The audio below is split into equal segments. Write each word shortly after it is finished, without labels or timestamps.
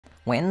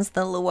When's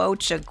the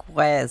Luocha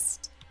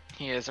quest?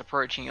 He is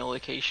approaching your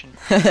location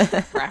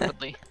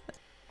rapidly.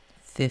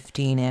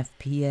 15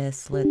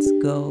 FPS, let's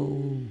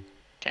go.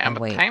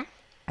 Gambit wait. time?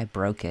 I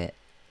broke it.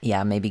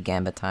 Yeah, maybe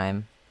Gamba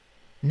time.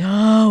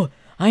 No!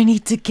 I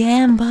need to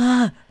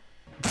Gamba!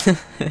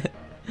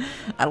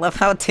 I love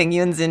how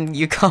Tingyun's in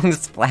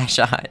Yukong's splash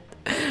art.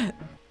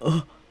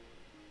 Oh,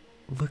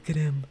 look at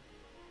him.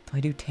 Do I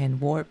do 10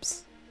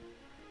 warps?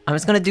 I'm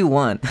just gonna do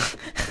one.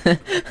 I'm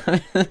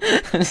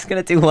just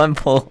gonna do one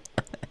pull.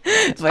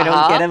 If I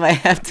don't get him, I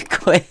have to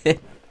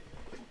quit.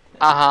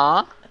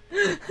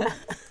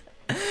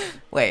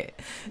 Wait.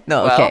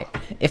 No, Well. okay.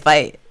 If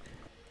I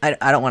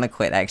don't want to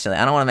quit, actually.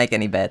 I don't want to make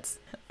any bets.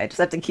 I just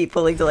have to keep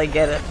pulling till I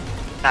get it.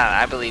 No,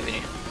 I believe in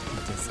you.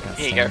 Disgusting.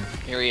 Here you go.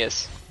 Here he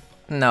is.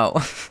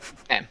 No.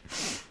 Damn.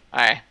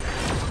 Alright.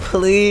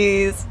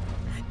 Please.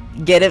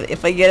 Get him.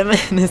 If I get him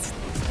in this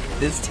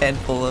 10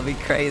 pull, it'll be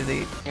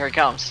crazy. Here he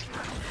comes.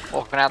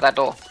 Walking out that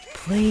door.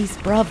 Please,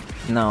 bruv.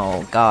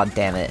 No, god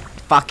damn it.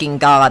 Fucking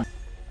god.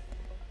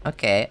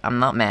 Okay, I'm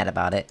not mad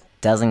about it.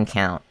 Doesn't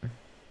count.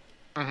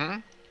 Mm-hmm.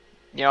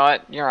 You know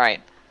what? You're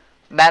right.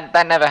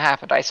 That never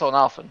happened. I saw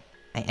nothing.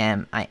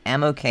 I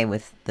am okay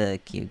with the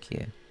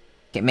QQ.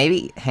 Okay,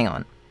 maybe hang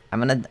on. I'm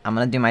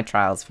gonna do my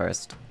trials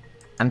first.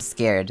 I'm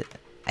scared.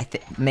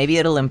 Maybe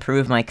it'll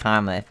improve my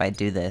karma if I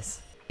do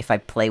this. If I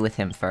play with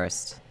him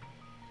first.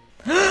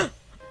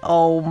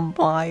 Oh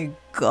my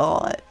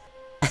god.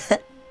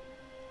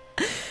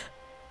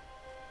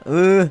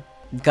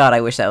 God,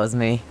 I wish that was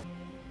me.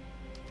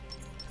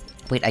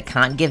 Wait, I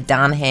can't give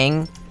Dan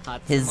Heng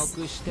his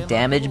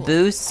damage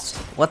boost?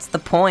 What's the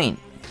point?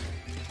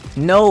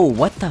 No,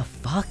 what the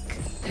fuck?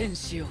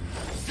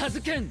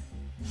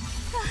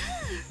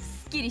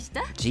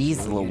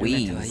 Jeez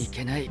Louise.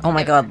 Oh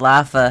my god,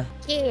 Lafa.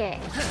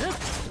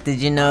 Did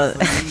you know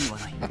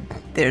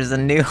there's a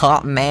new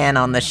hot man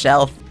on the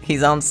shelf?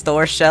 He's on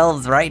store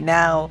shelves right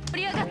now.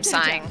 I'm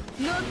sighing.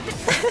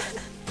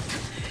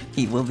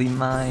 He will be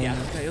mine.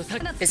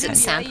 Is it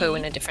Sampo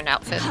in a different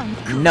outfit?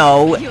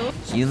 No!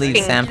 You leave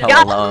Sampo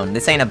alone.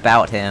 This ain't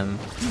about him.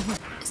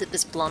 Is it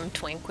this blonde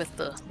twink with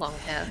the long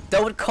hair?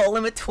 Don't call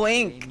him a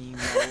twink!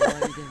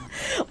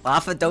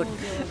 Lafa,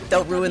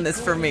 don't ruin this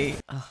for me.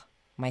 Ugh,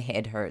 my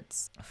head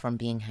hurts from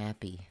being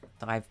happy.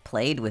 Though I've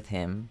played with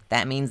him,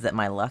 that means that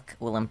my luck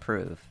will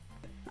improve.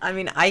 I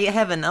mean, I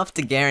have enough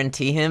to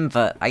guarantee him,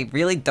 but I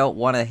really don't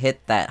want to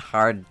hit that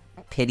hard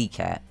pity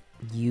cat.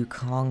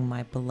 Yukong,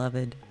 my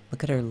beloved.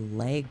 Look at her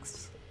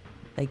legs.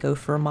 They go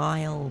for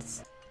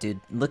miles. Dude,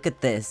 look at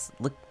this.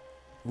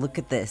 Look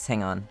at this.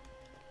 Hang on.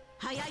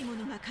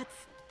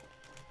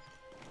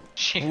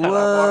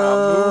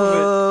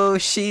 Whoa,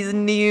 she's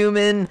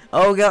Newman.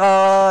 Oh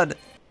god.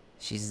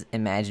 She's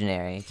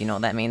imaginary. Do you know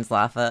what that means,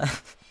 Lafa?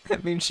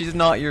 That means she's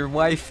not your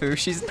waifu.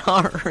 She's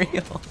not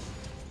real.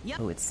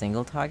 Oh, it's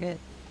single target?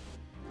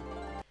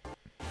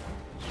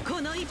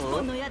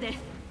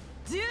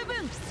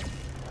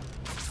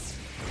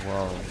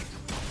 Whoa.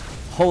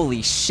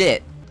 Holy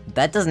shit!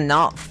 That does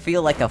not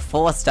feel like a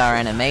 4-star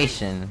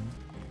animation.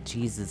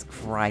 Jesus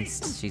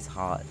Christ, she's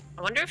hot.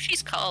 I wonder if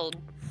she's cold.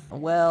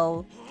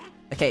 Well...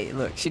 Okay,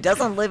 look, she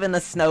doesn't live in the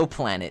snow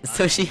planet,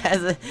 so she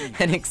has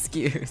an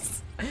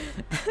excuse.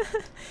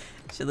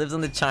 She lives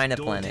on the China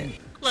planet.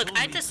 Look,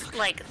 I just,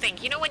 like,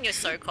 think, you know when you're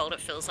so cold it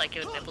feels like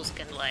your nipples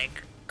can,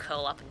 like,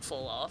 curl up and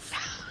fall off?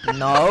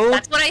 No!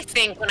 That's what I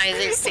think when I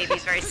just see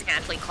these very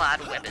scantily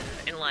clad women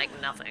in, like,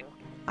 nothing.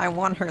 I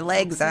want her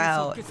legs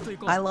out.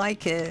 I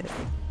like it.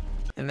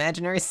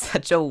 Imaginary is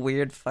such a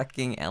weird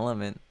fucking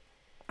element.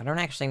 I don't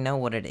actually know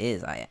what it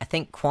is. I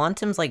think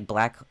Quantum's like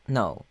black...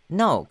 No,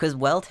 because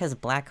Welt has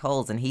black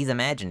holes and he's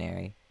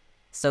imaginary.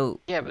 So...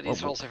 Yeah, but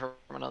these are also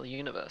from another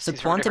universe. So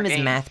Quantum is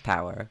math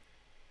power.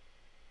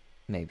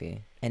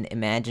 Maybe. And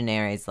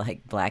imaginary is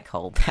like black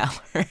hole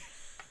power.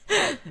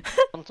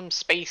 Quantum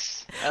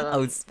space.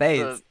 Oh,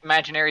 space.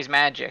 Imaginary's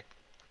magic.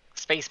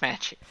 Space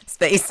magic.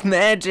 Space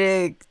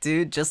magic!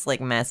 Dude, just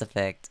like Mass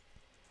Effect.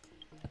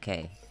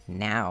 Okay,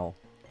 now,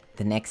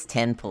 the next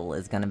 10 pull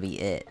is gonna be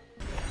it.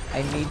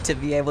 I need to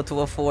be able to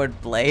afford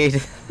Blade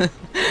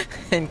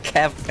and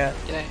Kafka.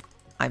 Yeah.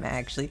 I'm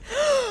actually...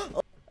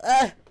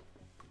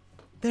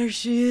 There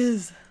she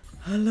is!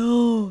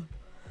 Hello!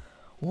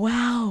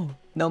 Wow!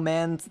 No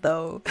mans,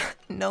 though.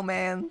 No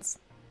mans.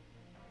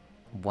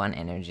 1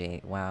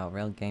 energy. Wow,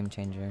 real game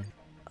changer.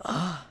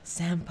 Oh,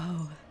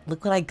 Sampo.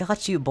 Look what I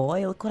got you,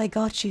 boy. Look what I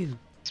got you.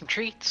 Some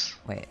treats.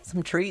 Wait,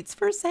 some treats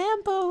for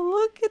Sampo.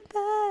 Look at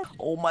that.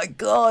 Oh my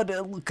god,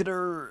 look at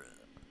her.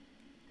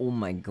 Oh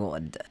my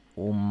god.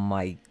 Oh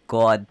my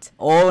god.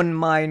 Oh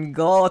my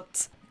god.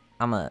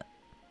 I'm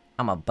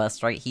a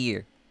bust right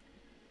here.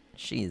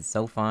 She is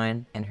so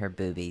fine. And her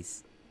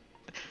boobies.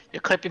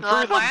 You're clipping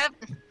God, through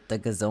them. The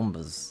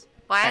gazombas.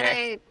 Why are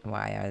Okay. they...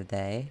 Why are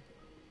they?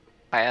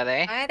 Why are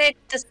they? Why are they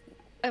just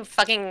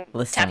fucking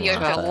Listen, tapioca?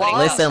 Lafa. Lafa.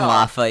 Listen,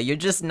 Lafa. You're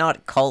just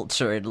not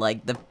cultured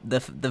like the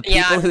people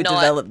Yeah, I'm who not.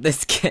 developed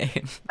this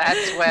game.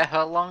 That's where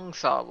her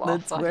lungs are,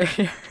 That's Lafa. where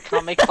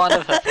Can't make fun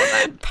of her for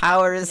that.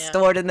 power is Yeah.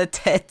 stored in the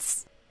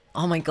tits.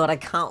 Oh my god, I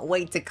can't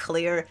wait to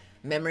clear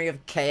Memory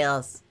of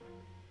Chaos.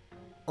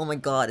 Oh my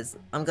god,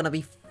 I'm gonna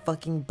be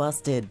fucking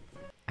busted.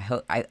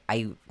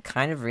 I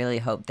kind of really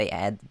hope they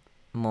add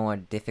more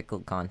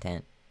difficult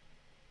content.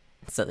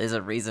 So there's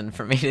a reason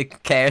for me to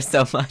care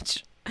so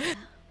much.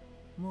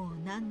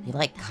 You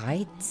like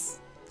kites?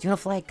 Do you wanna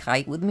fly a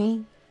kite with me?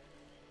 You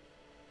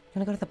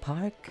wanna go to the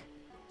park?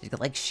 She's got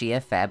like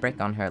sheer fabric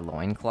on her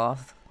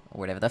loincloth, or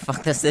whatever the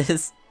fuck this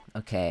is.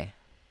 Okay.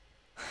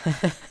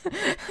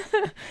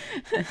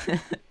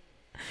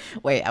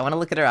 Wait, I wanna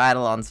look at her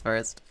eidolons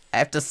first. I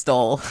have to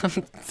stall.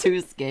 I'm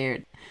too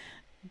scared.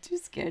 I'm too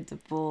scared to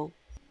pull.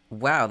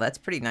 Wow, that's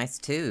pretty nice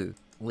too.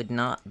 Would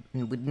not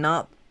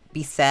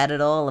be sad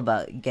at all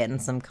about getting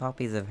some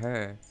copies of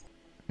her.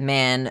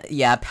 Man,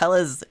 yeah,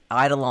 Pella's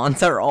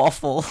eidolons are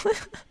awful.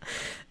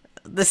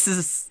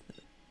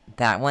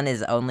 That one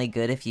is only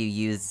good if you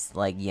use,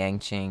 like,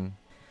 Yangqing.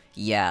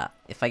 Yeah,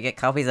 if I get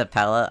copies of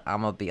Pella,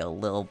 I'm gonna be a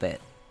little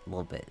bit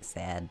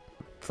sad.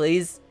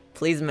 Please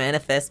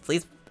manifest,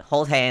 please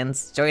hold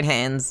hands, join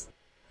hands.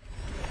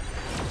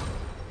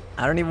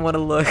 I don't even want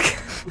to look.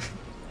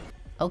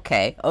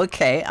 Okay,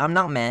 I'm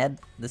not mad.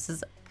 This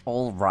is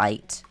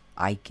alright,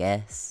 I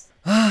guess.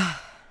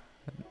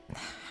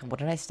 What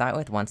did I start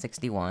with?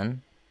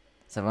 161?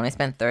 So I've only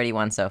spent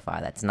 31 so far.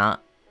 That's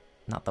not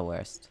the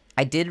worst.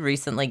 I did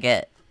recently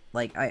get,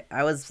 like,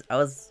 I was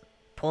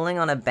pulling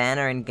on a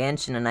banner in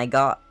Genshin and I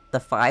got the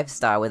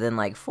 5-star within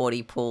like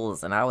 40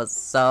 pulls and I was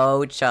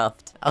so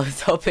chuffed. I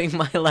was hoping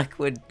my luck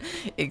would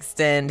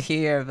extend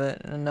here,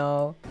 but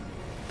no.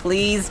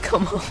 Please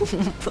come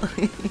home,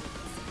 please.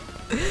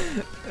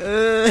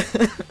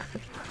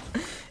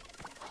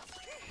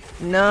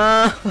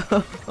 No.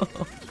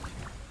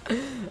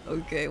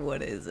 Okay,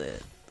 what is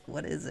it?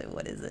 What is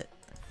it?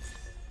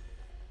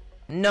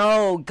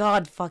 No,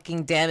 god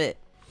fucking damn it.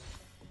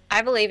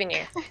 I believe in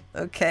you.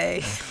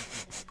 Okay.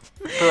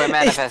 Who am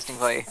manifesting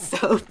for you?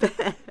 So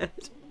bad.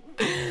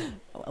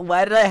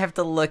 Why did I have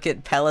to look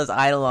at Pella's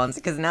eidolons?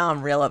 Because now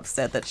I'm real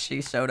upset that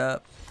she showed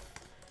up.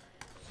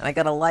 And I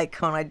got a light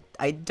cone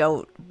I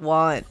don't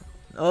want.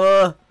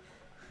 Oh.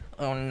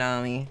 Oh,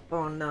 Nami.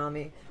 Oh,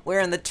 Nami. We're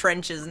in the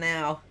trenches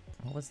now.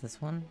 What was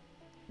this one?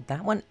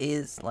 That one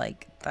is,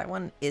 like, that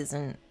one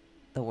isn't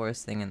the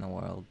worst thing in the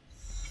world.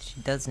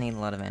 She does need a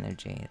lot of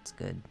energy. It's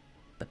good.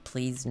 But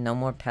please, no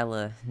more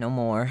Pella. No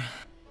more.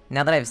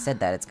 Now that I've said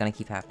that, it's gonna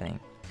keep happening.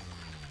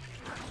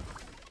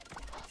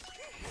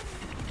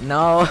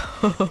 No!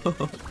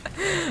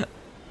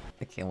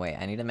 Okay, wait.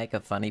 I need to make a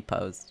funny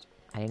post.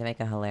 I need to make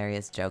a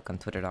hilarious joke on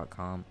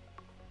twitter.com.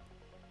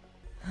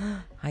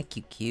 Hi,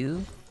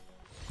 QQ.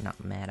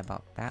 Not mad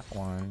about that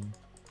one.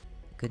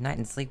 Good night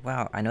and sleep.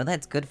 Wow, I know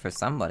that's good for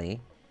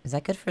somebody. Is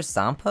that good for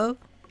Sampo?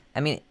 I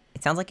mean,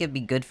 it sounds like it'd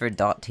be good for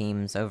dot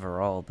teams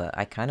overall, but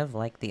I kind of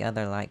like the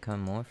other light cone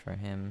more for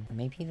him.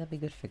 Maybe that'd be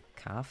good for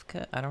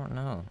Kafka? I don't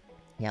know.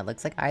 Yeah, it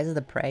looks like Eyes of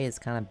the Prey is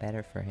kind of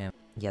better for him.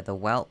 Yeah, the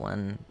Welt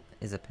one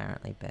is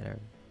apparently better.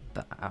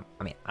 But, I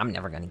mean, I'm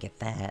never gonna get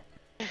that.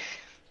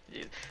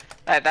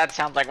 That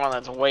sounds like one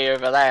that's way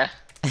over there.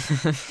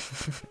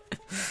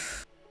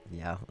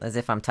 Yeah, as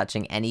if I'm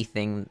touching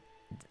anything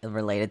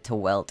related to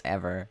Welt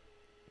ever.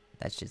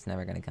 That's just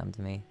never gonna come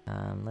to me.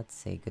 Let's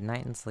see. Good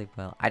night and sleep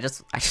well. I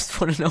just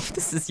want to know if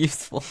this is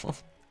useful.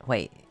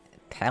 Wait,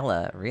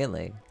 Pella,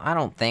 really? I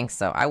don't think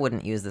so. I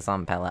wouldn't use this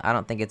on Pella. I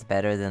don't think it's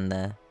better than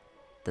the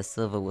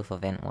Silver Wolf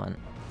event one.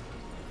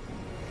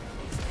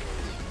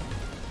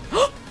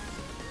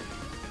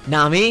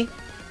 Nami?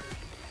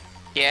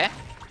 Yeah?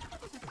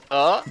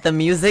 Oh? The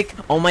music?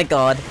 Oh my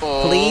god.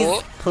 Oh.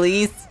 Please,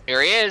 please.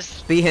 Here he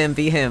is. Be him,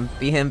 be him,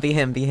 be him, be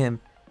him, be him,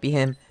 be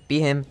him, be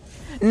him.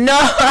 No!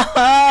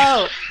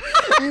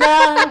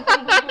 No!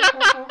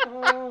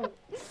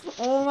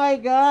 Oh my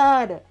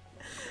god!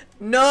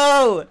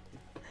 No!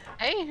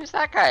 Hey, who's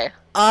that guy?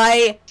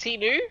 Is he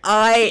new?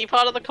 Is he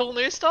part of the cool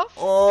new stuff?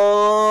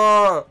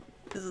 Oh!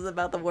 This is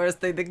about the worst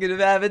thing that could have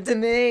happened to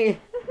me!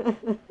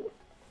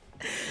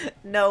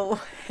 No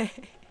way.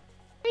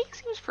 He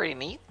seems pretty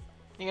neat.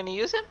 You gonna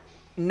use him?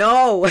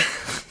 No!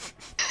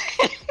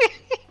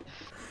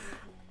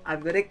 I'm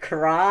gonna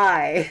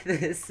cry.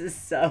 This is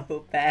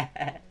so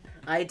bad.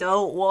 I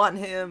don't want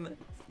him.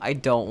 I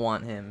don't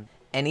want him.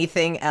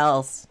 Anything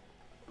else.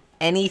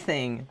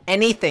 Anything.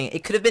 Anything.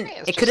 It could have been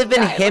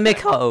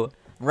Himiko,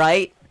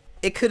 right?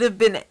 It could have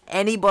been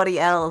anybody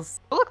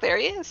else. Oh, look, there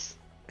he is.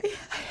 I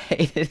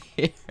hate it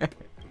here.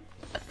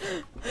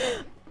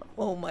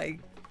 Oh my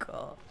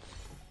god.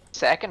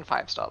 Second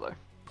 5-star though.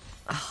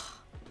 Oh,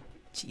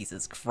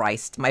 Jesus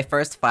Christ. My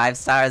first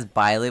 5-star is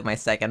Bailu, my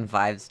second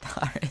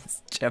 5-star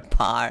is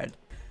Japard.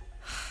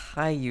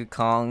 Hi,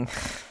 Yukong.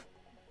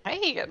 Hey,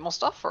 you get more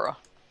stuff for her.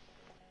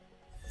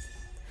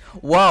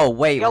 Whoa,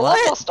 wait, You got a lot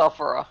more what? stuff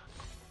for her.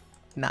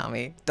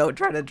 Nami, don't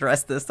try to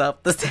dress this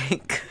up. This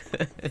ain't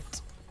good.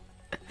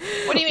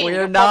 What do you mean? We're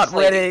You're not boss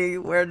lady.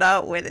 winning. We're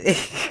not winning.